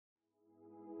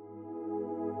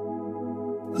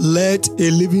Let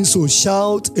a living soul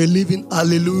shout a living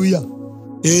hallelujah.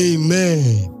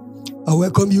 Amen. I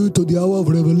welcome you to the Hour of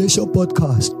Revelation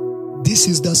podcast. This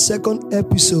is the second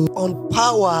episode on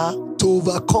power to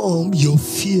overcome your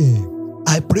fear.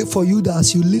 I pray for you that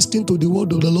as you listen to the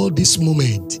word of the Lord this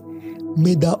moment,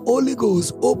 may the Holy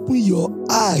Ghost open your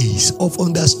eyes of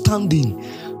understanding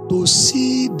to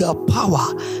see the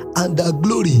power and the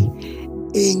glory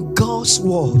in God's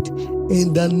word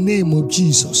in the name of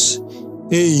Jesus.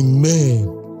 Amen.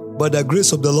 By the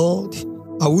grace of the Lord,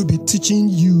 I will be teaching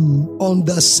you on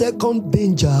the second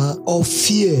danger of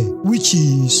fear, which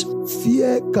is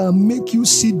fear can make you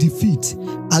see defeat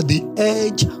at the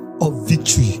edge of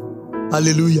victory.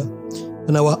 Hallelujah.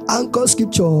 And our anchor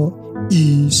scripture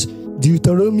is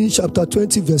Deuteronomy chapter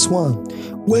 20 verse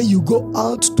 1. When you go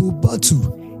out to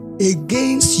battle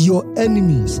against your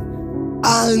enemies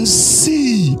and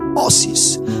see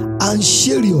horses and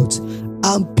chariots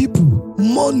and people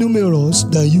more numerous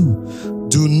than you,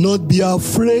 do not be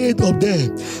afraid of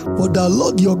them, for the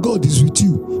Lord your God is with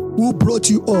you, who brought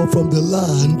you up from the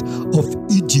land of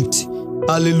Egypt.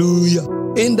 Hallelujah.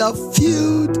 In the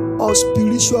field of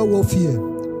spiritual warfare,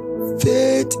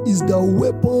 faith is the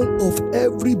weapon of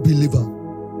every believer,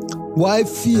 while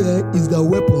fear is the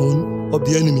weapon of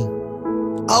the enemy.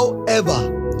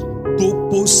 However, to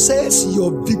possess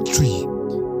your victory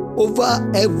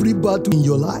over every battle in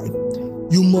your life,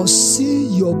 you must see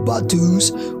your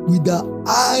battles with the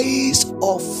eyes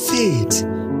of faith.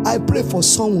 I pray for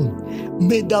someone.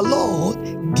 May the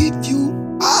Lord give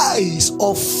you eyes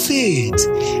of faith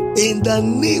in the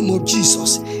name of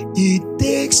Jesus. It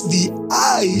takes the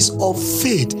eyes of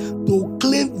faith to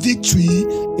claim victory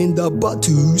in the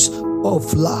battles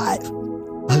of life.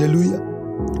 Hallelujah.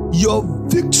 Your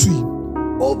victory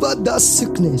over that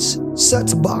sickness,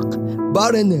 setback,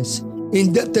 barrenness,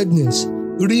 indebtedness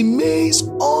remains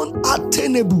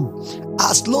unattainable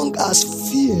as long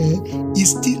as fear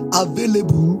is still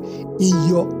available in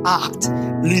your heart.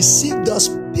 Receive the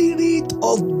spirit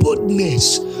of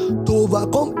boldness to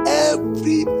overcome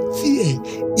every fear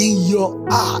in your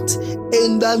heart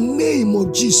in the name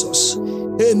of Jesus.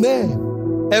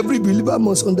 Amen. Every believer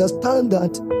must understand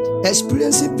that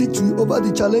experiencing victory over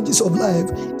the challenges of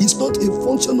life is not a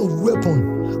function of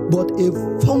weapon, but a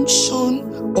function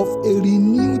of a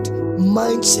renewed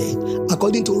mindset,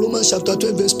 according to Romans chapter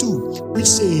 12 verse 2, which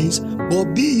says,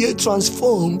 but be ye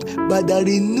transformed by the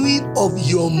renewing of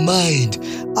your mind.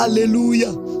 Hallelujah.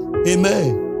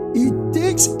 Amen. It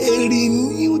takes a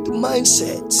renewed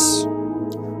mindset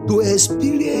to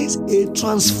experience a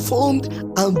transformed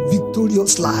and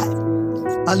victorious life.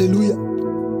 Hallelujah.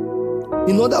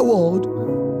 In other words,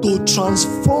 to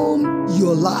transform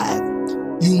your life,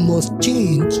 you must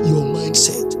change your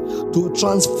mindset. To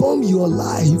transform your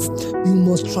life, you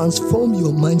must transform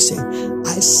your mindset.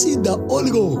 I see the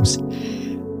Holy Ghost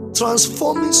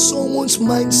transforming someone's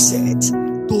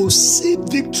mindset to see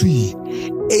victory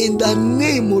in the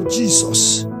name of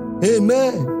Jesus.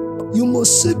 Amen. You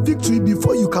must see victory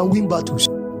before you can win battles.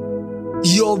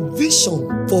 Your vision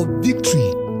for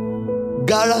victory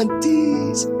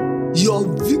guarantees your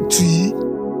victory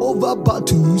over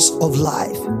battles of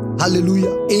life.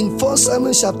 Hallelujah. In 1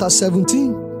 Samuel chapter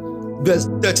 17, verse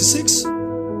 36,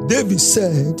 David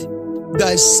said,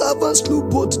 thy servant slew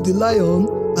both the lion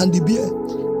and the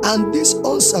bear, and this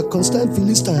uncircumcised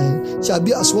Philistine shall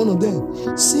be as one of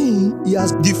them, seeing he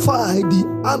has defied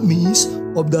the armies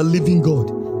of the living God.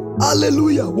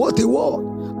 Hallelujah. What a word.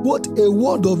 What a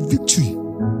word of victory.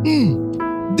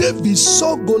 David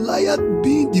saw Goliath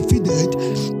being defeated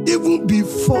even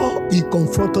before he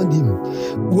confronted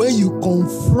him. When you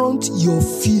confront your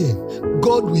fear,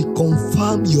 God will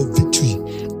confirm your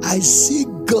victory. I see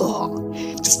God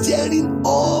stirring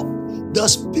up the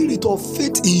spirit of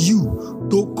faith in you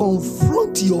to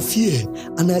confront your fear,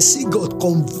 and I see God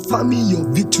confirming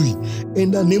your victory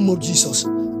in the name of Jesus.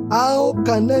 How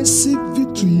can I see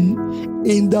victory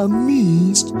in the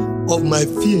midst of my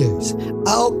fears?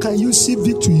 How can you see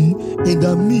victory in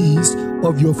the midst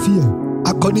of your fear?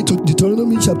 According to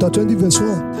Deuteronomy chapter 20 verse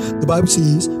 1, the Bible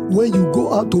says, when you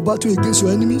go out to battle against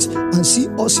your enemies and see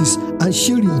horses and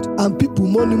chariots and people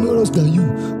more numerous than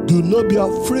you, do not be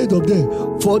afraid of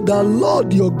them, for the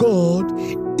Lord your God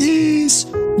is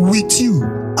with you.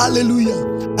 Hallelujah.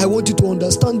 I want you to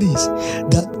understand this,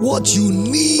 that what you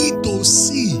need to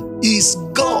see is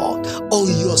God on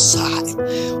your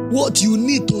side. What you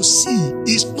need to see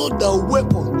is not the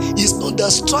weapon, it's not the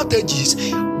strategies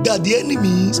that the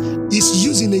enemy is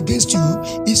using against you.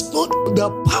 It's not the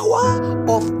power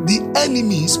of the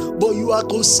enemies, but you are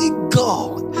to see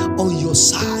God on your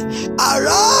side.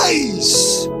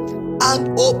 Arise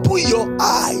and open your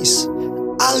eyes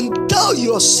and tell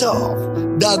yourself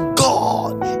that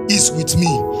God is with me.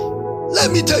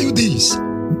 Let me tell you this.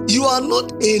 You are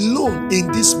not alone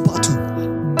in this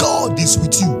battle. God is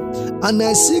with you. And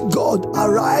I see God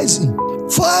arising,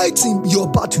 fighting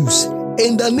your battles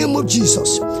in the name of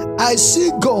Jesus. I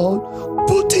see God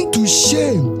putting to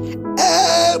shame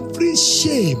every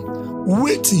shame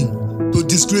waiting to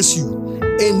disgrace you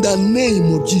in the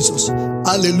name of Jesus.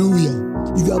 Hallelujah.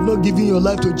 If you have not given your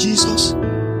life to Jesus,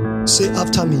 say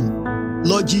after me,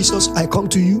 Lord Jesus, I come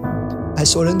to you. I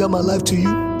surrender my life to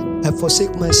you. I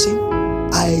forsake my sin.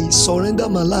 I surrender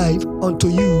my life unto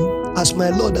you as my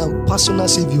Lord and personal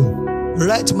Savior.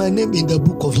 Write my name in the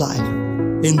book of life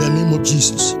in the name of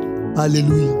Jesus.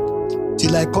 Hallelujah.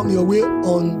 Till I come your way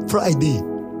on Friday,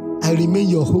 I remain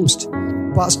your host,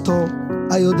 Pastor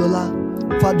Ayodola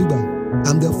Faduba.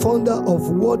 I'm the founder of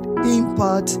Word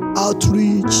Impact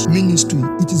Outreach Ministry.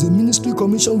 It is a ministry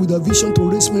commissioned with a vision to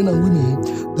raise men and women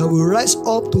that will rise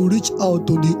up to reach out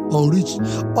to the unreached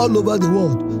all over the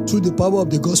world through the power of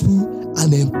the gospel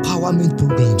and empowerment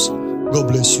programs. God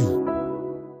bless you.